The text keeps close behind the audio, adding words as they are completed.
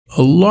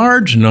a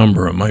large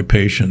number of my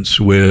patients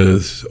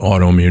with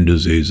autoimmune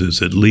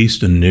diseases, at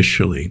least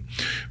initially,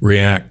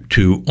 react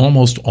to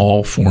almost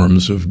all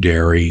forms of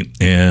dairy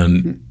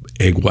and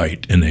egg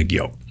white and egg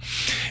yolk.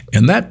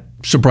 And that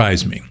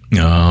surprised me,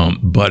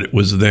 but it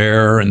was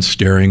there and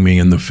staring me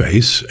in the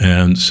face.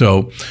 And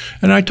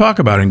I talk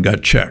about it in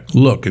Gut Check.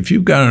 Look, if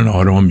you've got an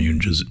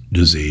autoimmune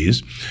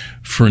disease,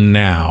 for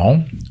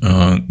now,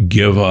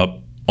 give up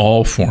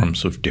all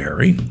forms of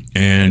dairy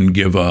and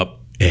give up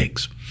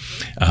eggs.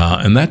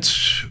 And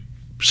that's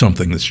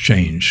something that's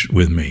changed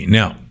with me.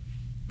 Now,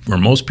 for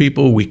most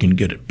people, we can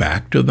get it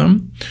back to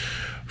them.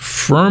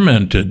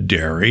 Fermented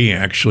dairy,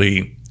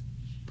 actually,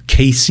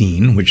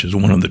 casein, which is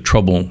one of the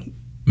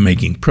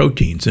trouble-making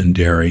proteins in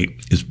dairy,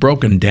 is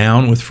broken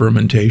down with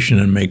fermentation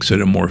and makes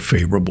it a more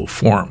favorable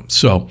form.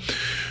 So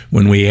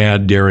when we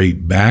add dairy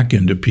back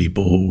into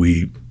people,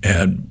 we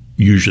add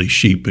usually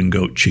sheep and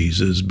goat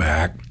cheeses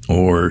back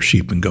or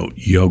sheep and goat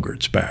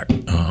yogurts back.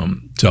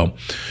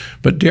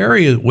 But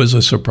dairy was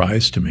a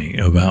surprise to me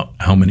about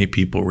how many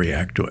people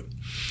react to it.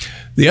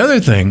 The other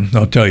thing,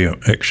 I'll tell you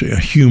actually a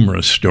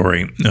humorous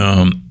story.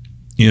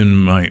 In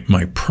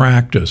my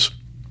practice,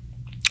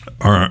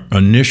 our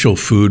initial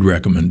food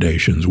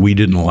recommendations, we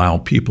didn't allow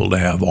people to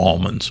have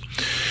almonds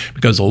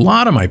because a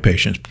lot of my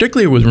patients,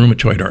 particularly with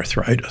rheumatoid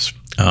arthritis,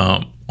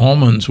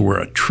 almonds were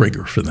a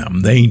trigger for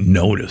them. They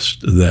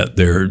noticed that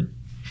their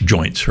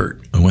joints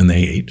hurt when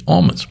they ate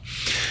almonds.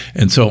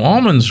 And so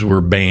almonds were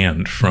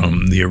banned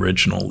from the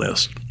original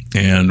list.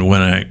 And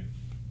when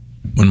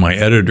my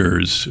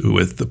editors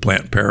with the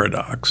Plant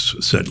Paradox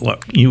said,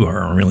 look, you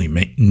are a really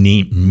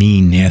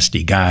mean,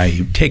 nasty guy.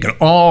 You've taken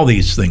all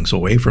these things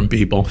away from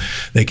people.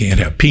 They can't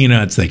have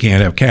peanuts. They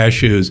can't have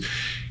cashews.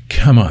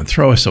 Come on,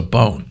 throw us a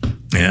bone.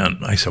 And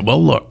I said,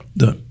 well, look,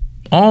 the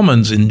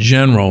almonds in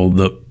general,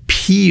 the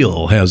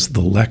peel has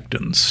the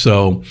lectins.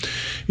 So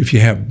if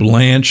you have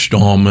blanched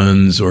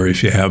almonds or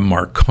if you have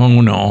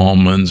Marcona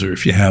almonds or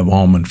if you have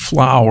almond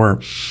flour,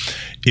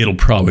 it'll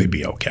probably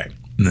be okay.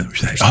 And then we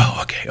say,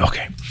 oh,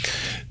 okay.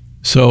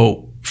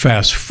 So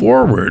fast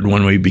forward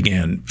when we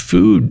began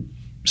food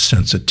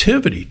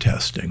sensitivity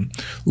testing,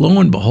 lo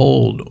and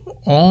behold,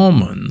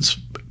 almonds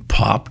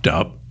popped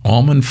up,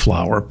 almond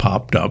flour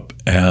popped up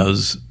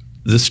as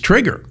this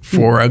trigger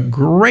for a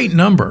great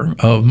number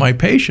of my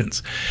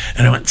patients.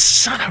 And I went,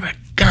 son of a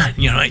gun,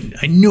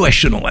 I knew I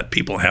shouldn't let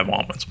people have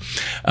almonds.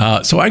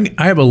 So I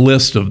have a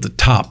list of the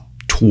top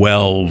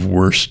 12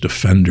 worst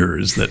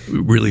offenders that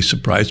really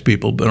surprise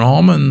people, but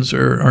almonds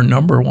are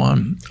number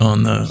one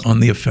on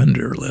the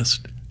offender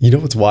list. You know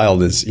what's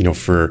wild is,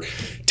 for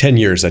 10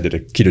 years I did a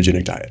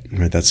ketogenic diet.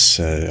 Right? That's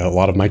a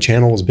lot of my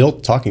channel was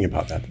built talking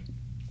about that.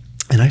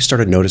 And I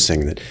started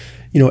noticing that,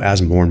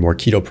 as more and more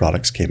keto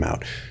products came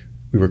out,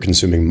 we were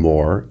consuming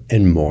more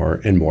and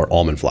more and more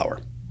almond flour,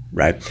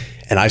 right?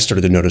 And I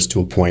started to notice to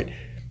a point,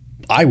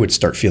 I would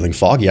start feeling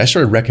foggy. I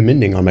started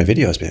recommending on my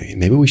videos,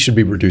 maybe we should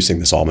be reducing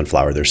this almond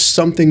flour. There's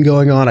something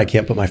going on. I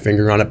can't put my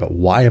finger on it, but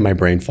why am I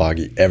brain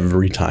foggy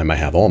every time I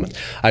have almonds?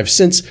 I've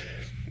since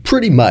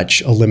pretty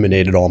much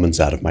eliminated almonds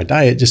out of my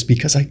diet just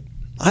because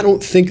I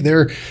don't think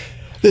they're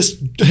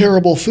this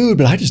terrible food,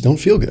 but I just don't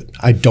feel good.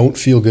 I don't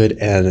feel good,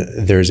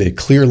 and there's a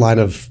clear line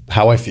of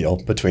how I feel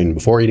between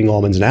before eating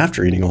almonds and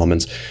after eating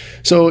almonds.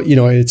 So,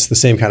 it's the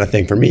same kind of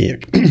thing for me.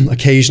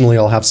 Occasionally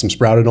I'll have some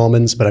sprouted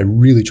almonds, but I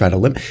really try to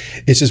limit.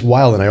 It's just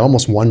wild, and I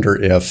almost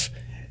wonder if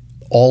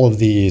all of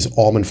these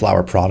almond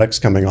flour products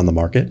coming on the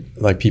market,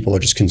 like people are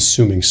just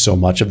consuming so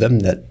much of them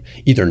that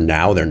either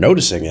now they're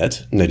noticing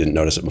it and they didn't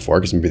notice it before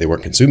because maybe they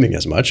weren't consuming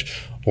as much,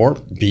 or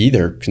B,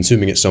 they're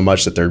consuming it so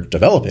much that they're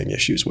developing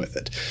issues with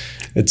it.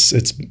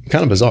 It's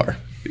kind of bizarre.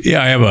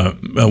 Yeah, I have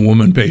a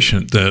woman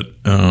patient that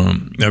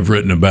I've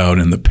written about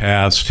in the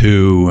past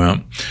who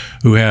had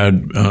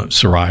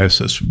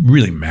psoriasis,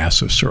 really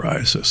massive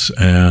psoriasis,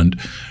 and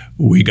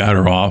we got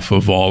her off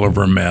of all of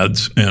her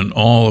meds, and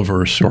all of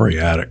her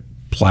psoriatic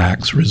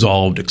plaques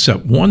resolved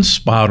except one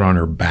spot on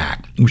her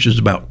back, which is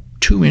about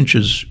 2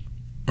 inches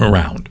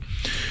around.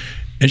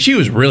 And she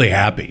was really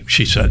happy.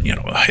 She said,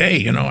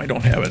 hey, I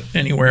don't have it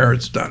anywhere.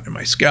 It's not in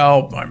my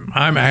scalp.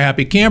 I'm a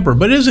happy camper.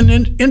 But isn't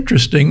it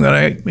interesting that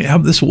I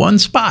have this one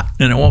spot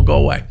and it won't go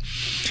away?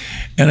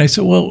 And I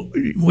said, well,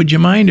 would you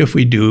mind if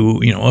we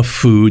do, a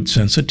food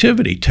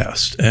sensitivity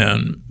test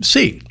and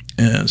see?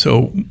 And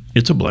so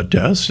it's a blood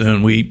test,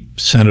 and we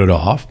sent it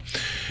off.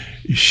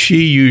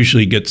 She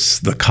usually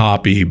gets the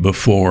copy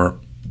before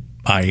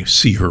I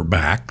see her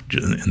back,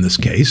 in this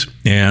case.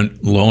 And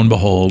lo and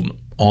behold,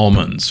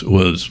 almonds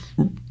was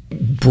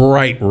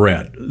bright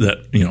red,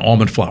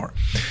 almond flour.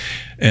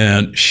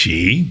 And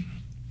she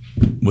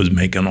was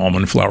making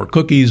almond flour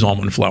cookies,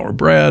 almond flour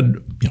bread,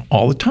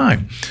 all the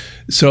time.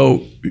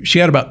 So she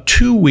had about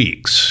 2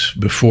 weeks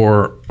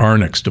before our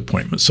next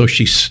appointment. So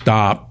she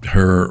stopped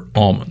her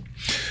almond.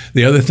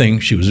 The other thing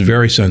she was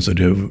very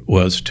sensitive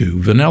was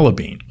to vanilla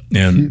bean.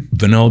 And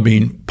vanilla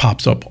bean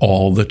pops up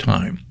all the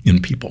time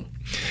in people.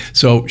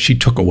 So she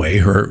took away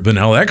her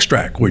vanilla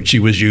extract, which she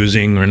was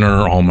using in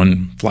her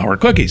almond flour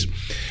cookies.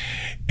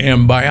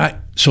 And by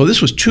So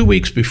this was 2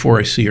 weeks before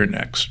I see her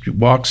next. She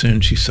walks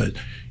in, she said,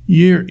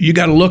 you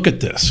got to look at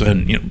this.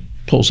 And,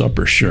 pulls up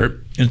her shirt.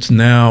 It's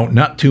now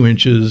not 2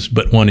 inches,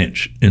 but 1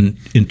 inch in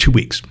 2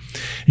 weeks.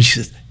 And she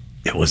says,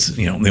 it was,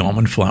 the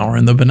almond flour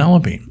and the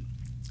vanilla bean.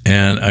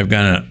 And I've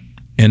got an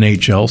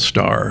NHL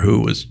star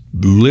who was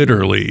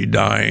literally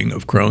dying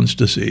of Crohn's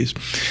disease.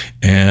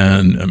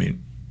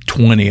 And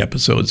 20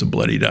 episodes of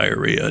bloody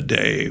diarrhea a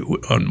day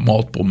on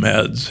multiple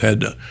meds,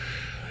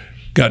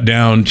 got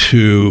down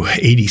to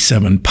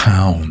 87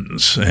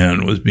 pounds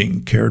and was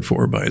being cared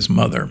for by his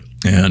mother.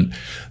 And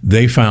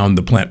they found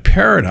the Plant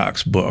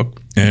Paradox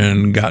book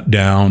and got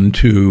down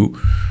to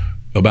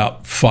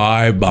about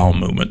 5 bowel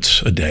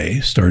movements a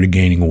day, started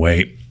gaining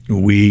weight.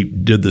 We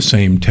did the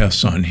same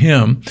tests on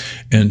him,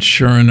 and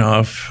sure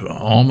enough,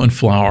 almond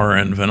flour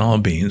and vanilla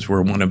beans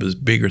were one of his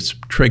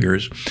biggest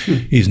triggers.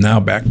 He's now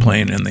back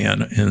playing in the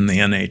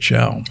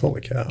NHL.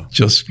 Holy cow.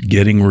 Just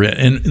getting rid.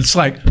 And it's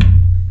like,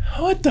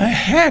 what the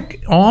heck?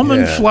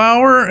 Almond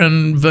flour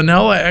and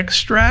vanilla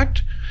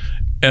extract?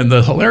 And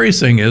the hilarious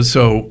thing is,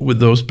 so with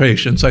those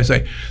patients, I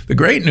say, the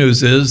great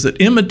news is that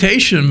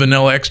imitation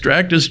vanilla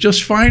extract is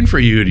just fine for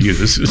you to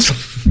use.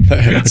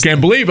 I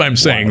can't believe I'm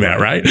saying that,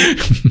 right?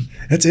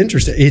 That's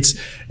interesting.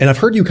 And I've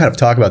heard you kind of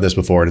talk about this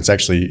before, and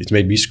it's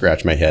made me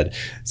scratch my head.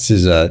 This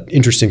is an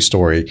interesting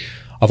story.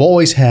 I've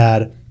always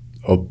had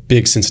a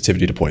big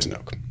sensitivity to poison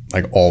oak,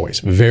 like always,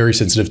 very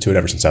sensitive to it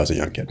ever since I was a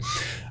young kid.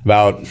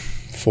 About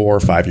 4 or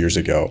 5 years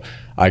ago,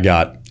 I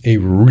got a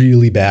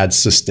really bad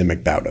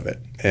systemic bout of it.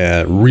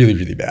 Really,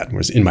 really bad. It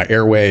was in my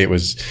airway. It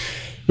was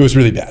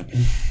really bad.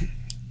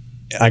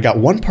 I got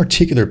one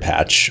particular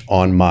patch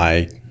on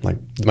my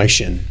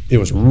shin. It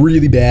was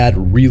really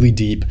bad, really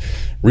deep,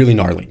 really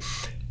gnarly.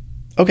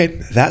 Okay,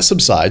 that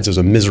subsides. It was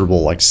a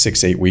miserable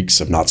 6-8 weeks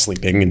of not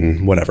sleeping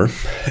and whatever.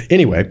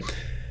 Anyway,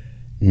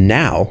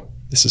 now,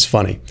 this is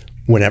funny.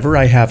 Whenever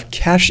I have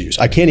cashews,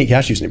 I can't eat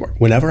cashews anymore.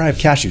 Whenever I have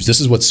cashews, this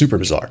is what's super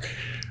bizarre.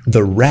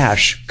 The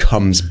rash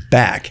comes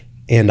back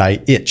and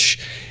I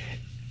itch.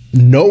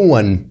 No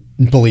one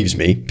believes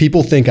me.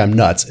 People think I'm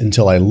nuts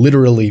until I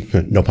literally,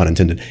 no pun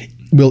intended,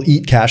 will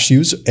eat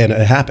cashews and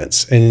it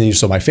happens. And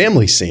so my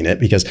family's seen it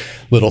because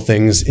little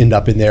things end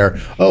up in there.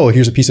 Oh,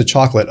 here's a piece of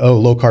chocolate. Oh,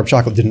 low carb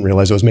chocolate. Didn't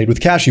realize it was made with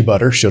cashew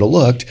butter. Should have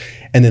looked.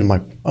 And then I'm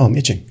like, oh, I'm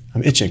itching.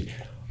 I'm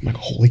like,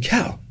 holy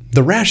cow.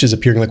 The rash is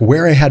appearing like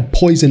where I had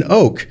poison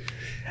oak.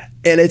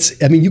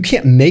 And you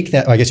can't make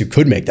that. I guess you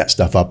could make that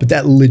stuff up, but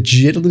that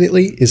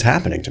legitimately is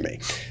happening to me.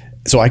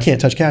 So I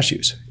can't touch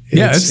cashews.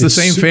 It's the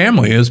same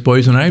family as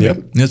poison ivy. Yep.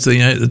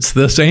 It's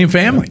the same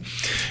family.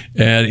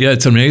 And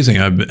it's amazing.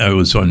 I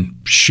was on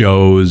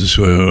shows.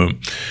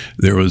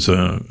 There was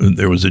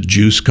a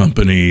juice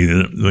company.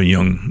 The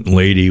young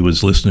lady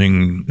was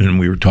listening, and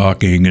we were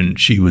talking, and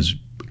she was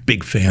a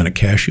big fan of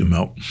cashew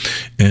milk,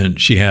 and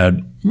she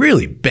had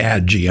really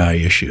bad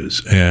GI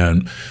issues,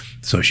 and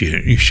so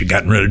she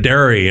gotten rid of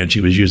dairy, and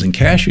she was using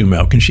cashew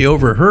milk, and she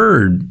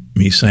overheard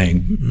me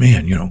saying,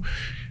 "Man,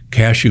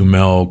 cashew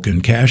milk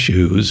and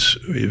cashews,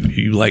 if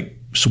you like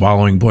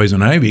swallowing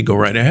poison ivy, go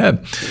right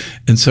ahead."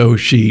 And so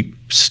she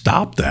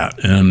stopped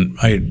that. And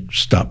I had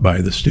stopped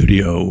by the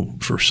studio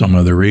for some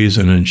other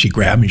reason, and she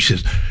grabbed me. She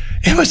says,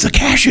 "It was the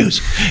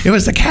cashews. It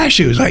was the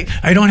cashews.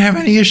 I don't have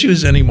any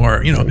issues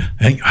anymore."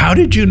 How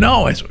did you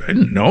know? I said, "I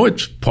didn't know.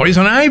 It's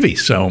poison ivy."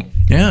 So,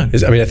 yeah. I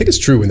think it's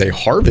true when they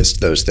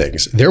harvest those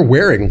things, they're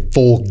wearing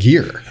full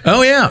gear.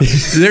 Oh, yeah.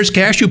 There's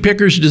cashew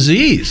picker's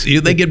disease.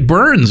 They get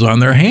burns on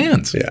their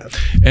hands. Yeah.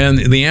 And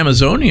the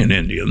Amazonian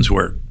Indians,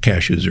 where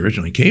cashews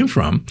originally came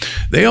from,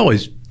 they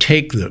always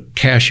take the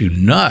cashew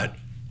nut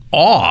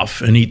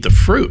off and eat the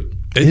fruit.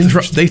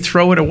 They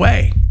throw it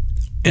away.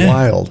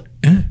 Wild.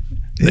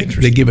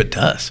 They give it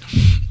to us.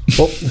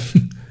 Well,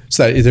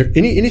 so is there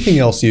anything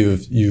else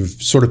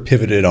you've sort of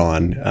pivoted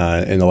on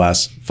in the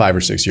last 5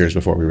 or 6 years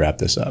before we wrap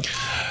this up?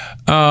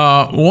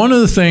 One of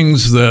the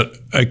things that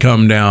I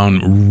come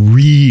down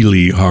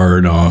really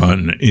hard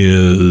on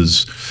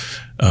is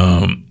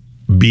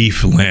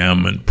beef,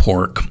 lamb, and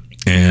pork,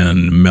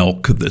 and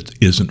milk that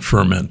isn't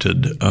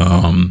fermented.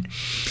 And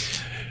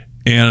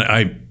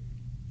I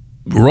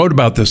wrote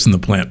about this in the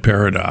Plant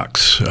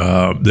Paradox.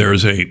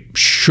 There's a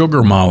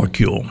sugar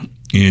molecule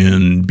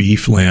in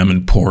beef, lamb,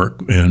 and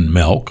pork and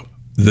milk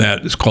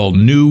that is called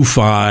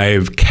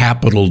Nu5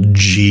 capital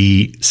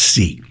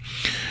GC.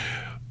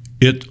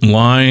 It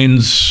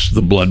lines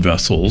the blood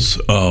vessels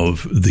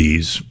of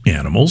these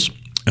animals.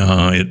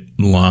 It's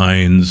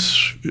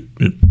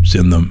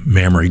in the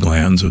mammary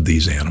glands of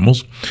these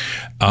animals.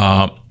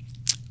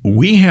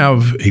 We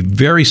have a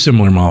very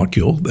similar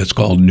molecule that's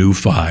called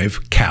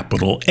Nu5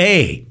 capital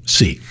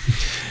AC.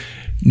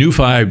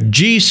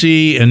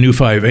 Nu5GC and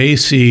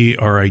Nu5AC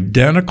are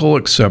identical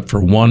except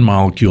for one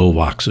molecule of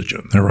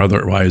oxygen. They're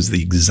otherwise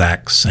the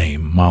exact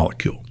same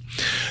molecule.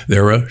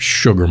 They're a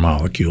sugar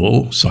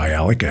molecule,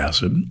 sialic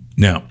acid.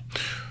 Now,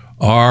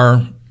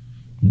 our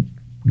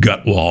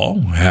gut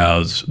wall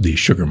has these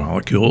sugar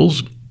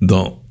molecules.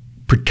 The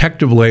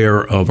protective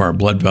layer of our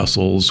blood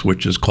vessels,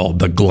 which is called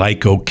the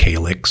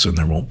glycocalyx, and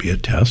there won't be a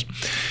test,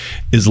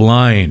 is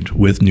lined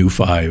with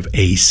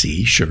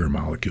nu5AC sugar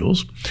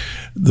molecules.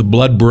 The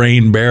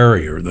blood-brain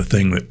barrier, the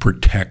thing that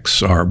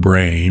protects our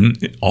brain,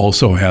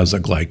 also has a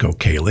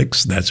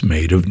glycocalyx that's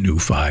made of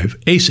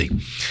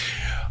nu5AC.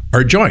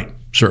 Our joint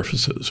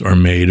surfaces are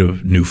made of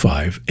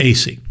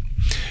nu5AC.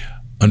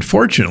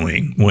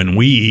 Unfortunately, when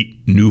we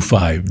eat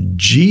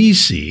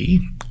nu5GC,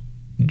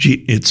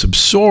 it's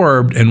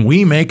absorbed and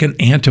we make an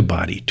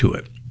antibody to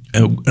it,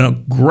 an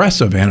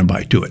aggressive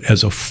antibody to it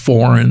as a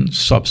foreign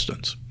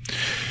substance.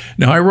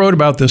 Now, I wrote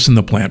about this in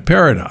The Plant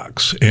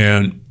Paradox,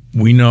 and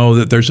we know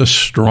that there's a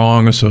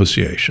strong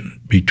association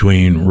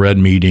between red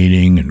meat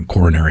eating and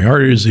coronary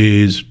artery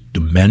disease,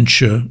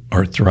 dementia,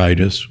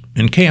 arthritis,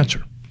 and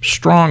cancer.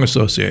 Strong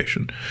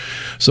association.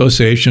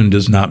 Association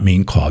does not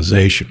mean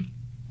causation.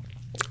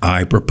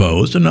 I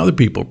proposed, and other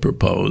people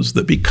proposed,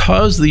 that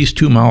because these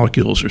two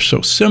molecules are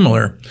so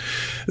similar,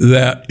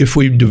 that if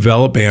we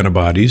develop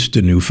antibodies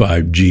to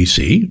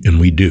nu5GC, and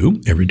we do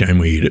every time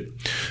we eat it,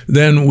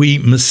 then we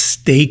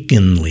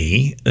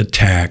mistakenly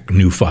attack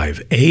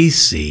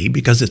nu5AC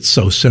because it's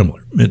so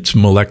similar. It's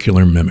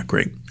molecular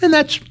mimicry, and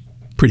that's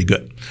pretty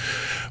good.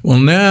 Well,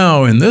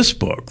 now in this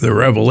book, the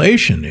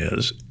revelation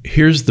is,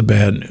 here's the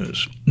bad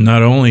news.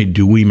 Not only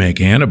do we make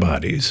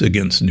antibodies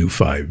against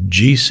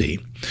nu5GC,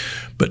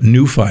 but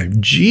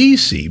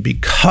nu5GC,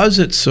 because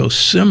it's so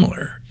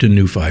similar to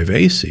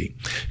nu5AC,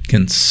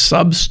 can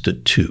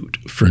substitute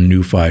for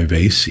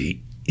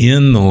nu5AC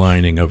in the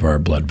lining of our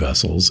blood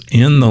vessels,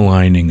 in the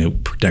lining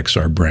that protects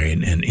our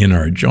brain, and in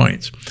our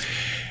joints.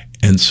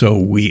 And so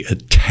we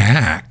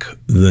attack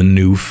the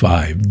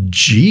nu5GC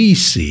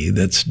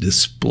that's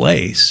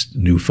displaced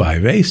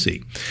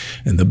nu5AC.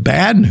 And the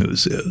bad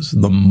news is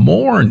the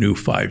more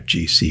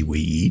nu5GC we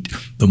eat,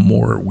 the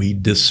more we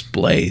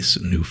displace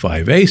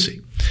nu5AC.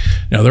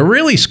 Now, the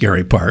really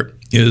scary part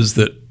is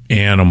that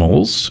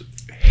animals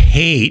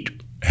hate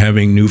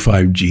having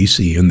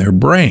nu5GC in their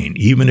brain,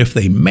 even if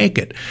they make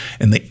it,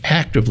 and they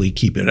actively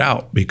keep it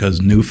out because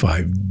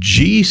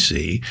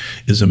nu5GC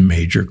is a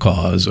major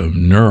cause of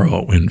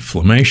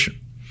neuroinflammation.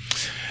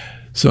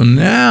 So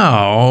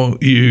now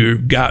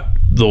you've got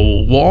the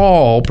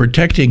wall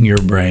protecting your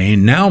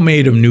brain, now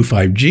made of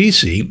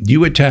nu5GC.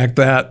 You attack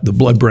that, the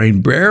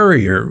blood-brain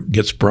barrier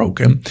gets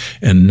broken,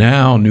 and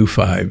now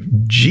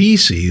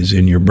nu5GC is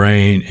in your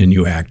brain, and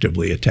you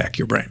actively attack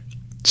your brain.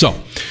 So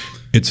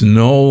it's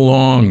no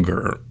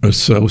longer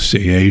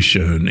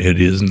association, it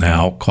is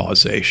now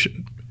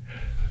causation.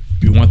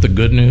 You want the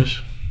good news?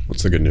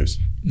 What's the good news?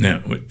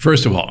 Now,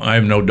 first of all, I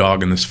have no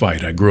dog in this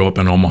fight. I grew up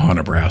in Omaha,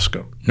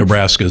 Nebraska.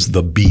 Nebraska is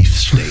the beef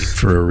state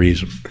for a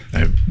reason. I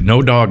have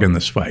no dog in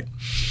this fight.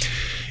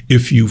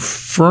 If you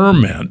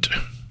ferment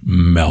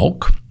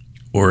milk,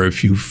 or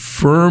if you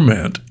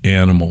ferment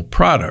animal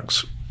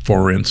products,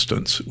 for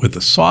instance, with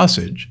a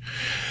sausage,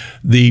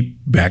 the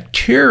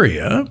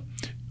bacteria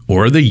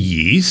or the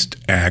yeast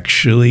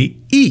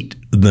actually eat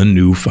the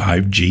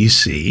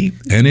nu5GC,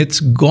 and it's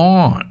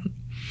gone.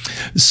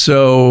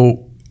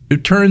 So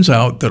it turns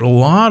out that a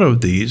lot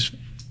of these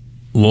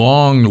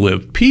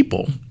long-lived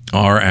people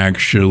are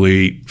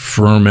actually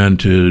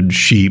fermented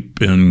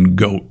sheep and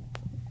goat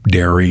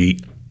dairy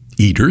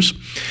eaters,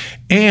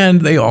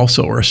 and they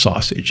also are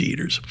sausage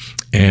eaters.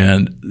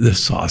 And the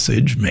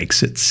sausage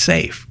makes it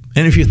safe.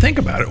 And if you think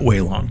about it,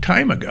 way long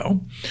time ago,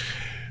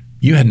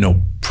 you had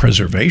no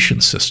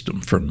preservation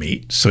system for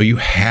meat, so you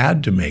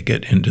had to make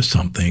it into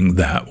something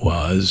that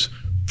was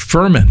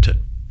fermented.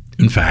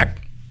 In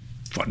fact,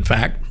 fun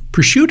fact,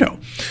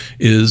 prosciutto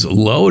is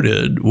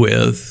loaded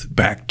with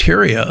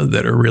bacteria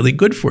that are really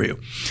good for you.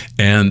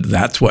 And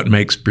that's what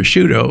makes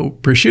prosciutto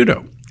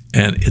prosciutto.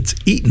 And it's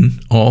eaten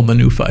all the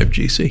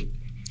nu5GC.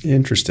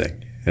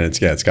 Interesting. And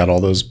it's got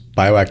all those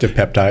bioactive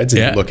peptides. And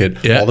you look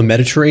at all the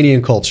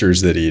Mediterranean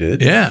cultures that eat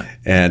it. Yeah.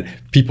 And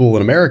people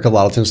in America a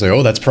lot of times say,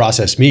 oh, that's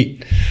processed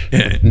meat.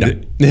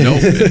 No.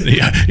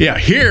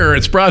 Here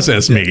it's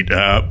processed meat.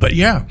 But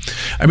yeah,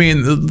 I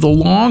mean, the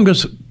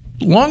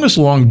longest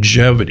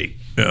longevity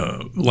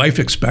life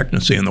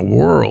expectancy in the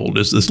world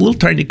is this little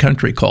tiny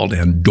country called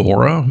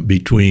Andorra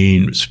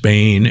between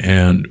Spain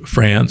and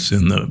France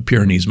in the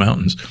Pyrenees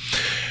Mountains.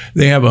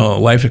 They have a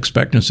life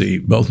expectancy,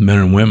 both men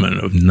and women,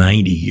 of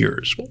 90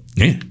 years.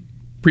 Yeah,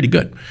 pretty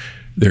good.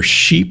 They're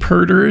sheep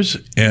herders,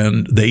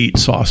 and they eat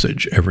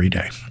sausage every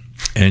day.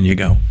 And you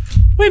go,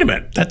 wait a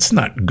minute, that's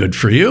not good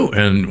for you.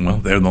 And, well,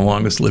 they're the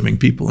longest living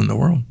people in the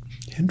world.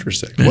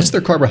 Interesting. Yeah. What's their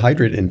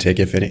carbohydrate intake,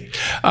 if any?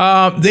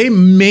 They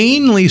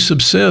mainly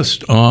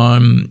subsist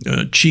on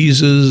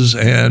cheeses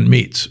and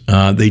meats.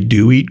 They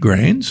do eat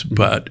grains,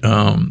 but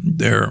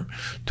they're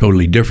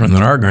totally different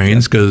than our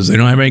grains because they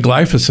don't have any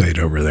glyphosate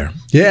over there.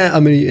 Yeah, I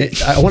mean,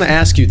 I want to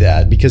ask you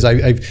that because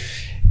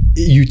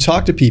you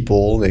talk to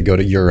people, they go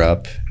to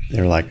Europe,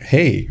 they're like,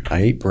 hey,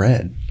 I ate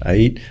bread,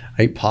 I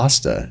ate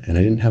pasta, and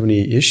I didn't have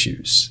any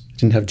issues. I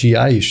didn't have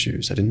GI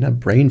issues. I didn't have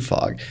brain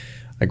fog.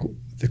 Like,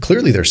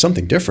 clearly there's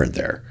something different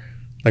there.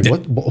 Like is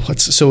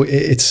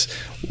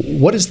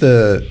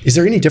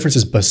there any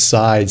differences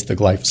besides the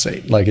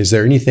glyphosate? Like, is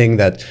there anything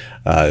that,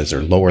 is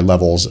there lower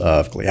levels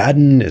of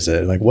gliadin? Is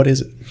it like, what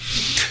is it?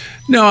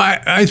 No,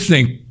 I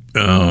think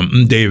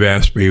Dave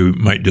Asprey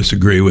might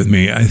disagree with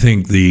me. I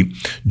think the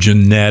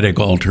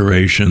genetic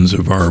alterations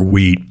of our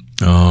wheat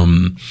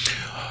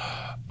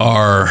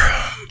are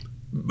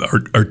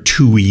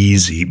too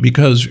easy,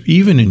 because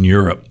even in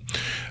Europe,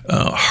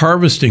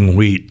 harvesting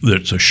wheat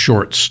that's a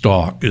short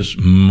stalk is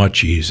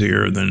much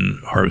easier than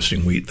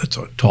harvesting wheat that's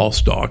a tall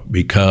stalk,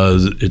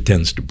 because it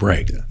tends to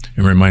break.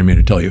 And remind me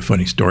to tell you a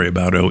funny story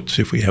about oats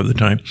if we have the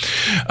time.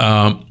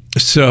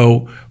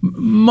 So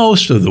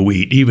most of the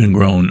wheat, even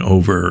grown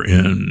over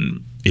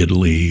in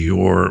Italy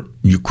or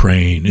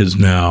Ukraine, is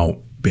now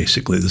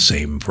basically the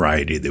same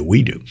variety that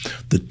we do.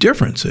 The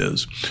difference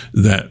is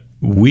that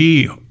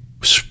we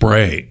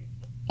spray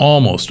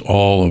almost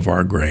all of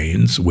our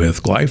grains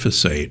with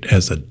glyphosate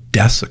as a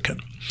desiccant,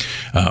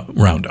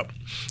 Roundup.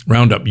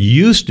 Roundup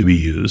used to be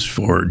used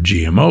for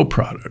GMO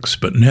products,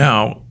 but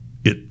now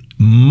it's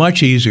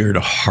much easier to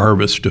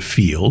harvest a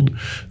field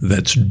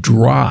that's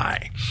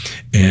dry.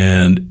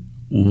 And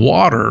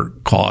water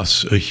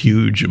costs a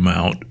huge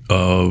amount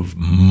of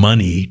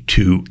money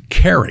to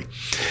carry.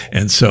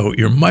 And so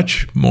you're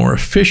much more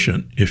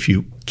efficient if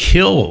you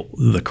kill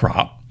the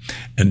crop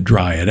and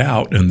dry it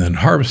out and then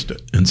harvest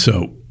it. And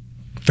so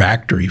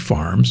factory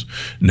farms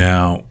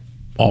now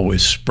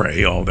always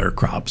spray all their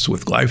crops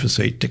with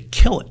glyphosate to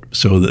kill it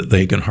so that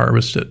they can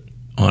harvest it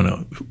on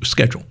a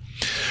schedule.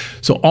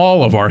 So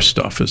all of our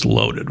stuff is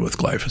loaded with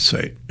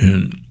glyphosate.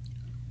 In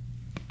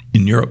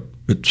Europe,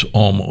 it's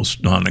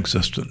almost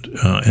non-existent.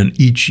 And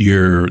each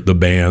year, the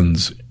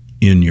bans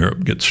in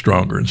Europe get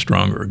stronger and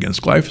stronger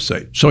against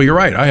glyphosate. So you're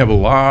right. I have a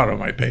lot of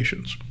my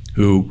patients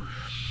who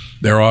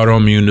their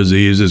autoimmune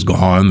disease is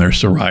gone, their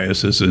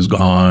psoriasis is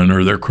gone,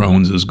 or their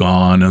Crohn's is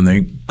gone, and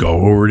they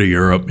go over to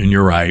Europe, and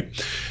you're right.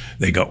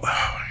 They go,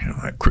 oh,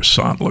 that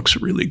croissant looks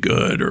really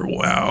good, or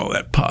wow,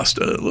 that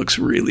pasta looks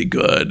really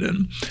good,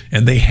 and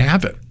they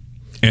have it.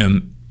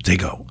 And they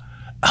go,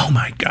 oh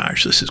my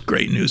gosh, this is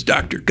great news.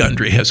 Dr.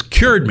 Gundry has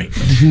cured me.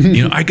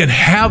 I can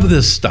have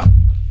this stuff.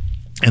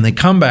 And they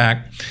come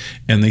back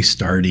and they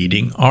start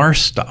eating our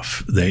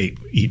stuff. They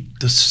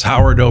eat the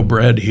sourdough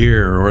bread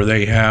here, or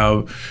they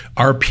have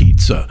our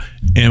pizza.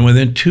 And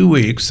within 2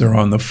 weeks, they're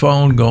on the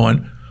phone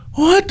going,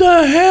 what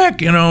the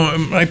heck?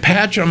 My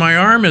patch on my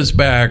arm is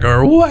back,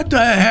 or what the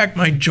heck?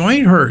 My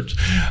joint hurts.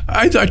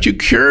 I thought you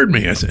cured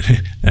me. I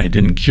said, I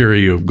didn't cure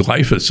you of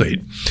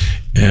glyphosate.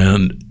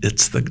 And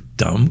it's the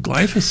dumb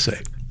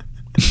glyphosate.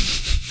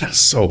 That's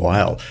so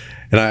wild.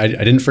 And I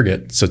didn't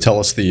forget. So tell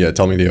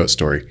me the oat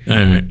story. All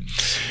right.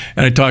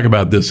 And I talk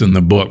about this in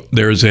the book.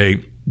 There's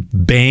a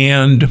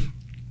banned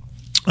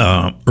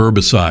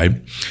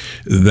herbicide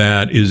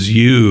that is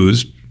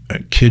used, I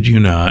kid you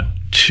not,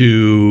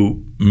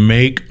 to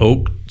make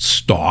oat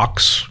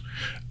stalks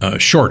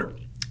shorter,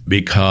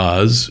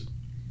 because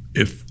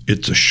if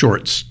it's a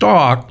short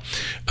stalk,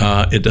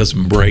 it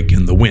doesn't break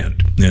in the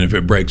wind. And if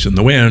it breaks in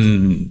the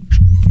wind,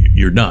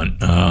 you're done.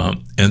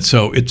 And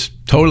so it's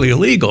totally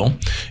illegal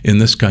in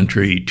this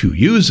country to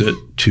use it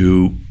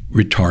to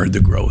retard the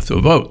growth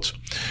of oats.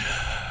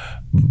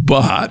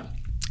 But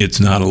it's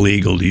not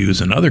illegal to use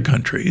in other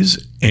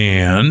countries.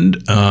 And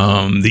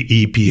the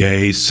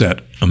EPA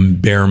set a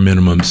bare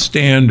minimum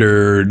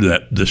standard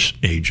that this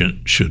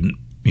agent shouldn't,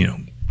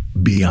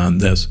 be on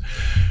this.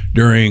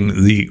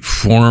 During the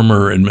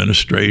former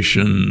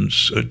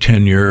administration's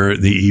tenure,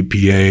 the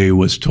EPA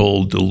was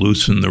told to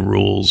loosen the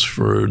rules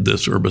for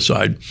this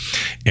herbicide.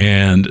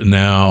 And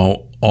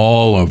now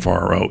all of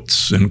our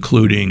oats,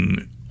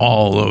 including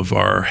all of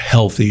our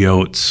healthy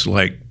oats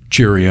like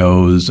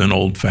Cheerios and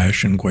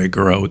old-fashioned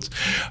Quaker oats,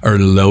 are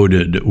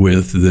loaded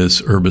with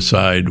this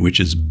herbicide, which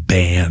is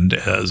banned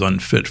as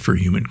unfit for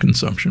human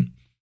consumption.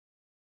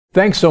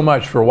 Thanks so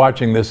much for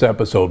watching this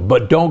episode,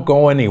 but don't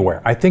go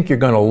anywhere. I think you're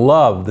going to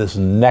love this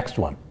next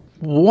one.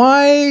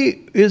 Why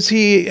is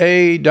he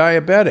a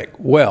diabetic?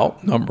 Well,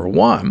 number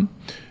one,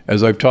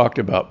 as I've talked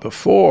about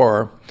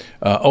before,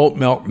 oat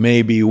milk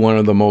may be one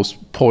of the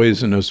most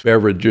poisonous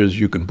beverages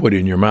you can put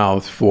in your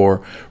mouth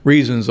for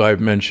reasons I've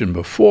mentioned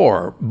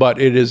before, but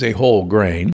it is a whole grain.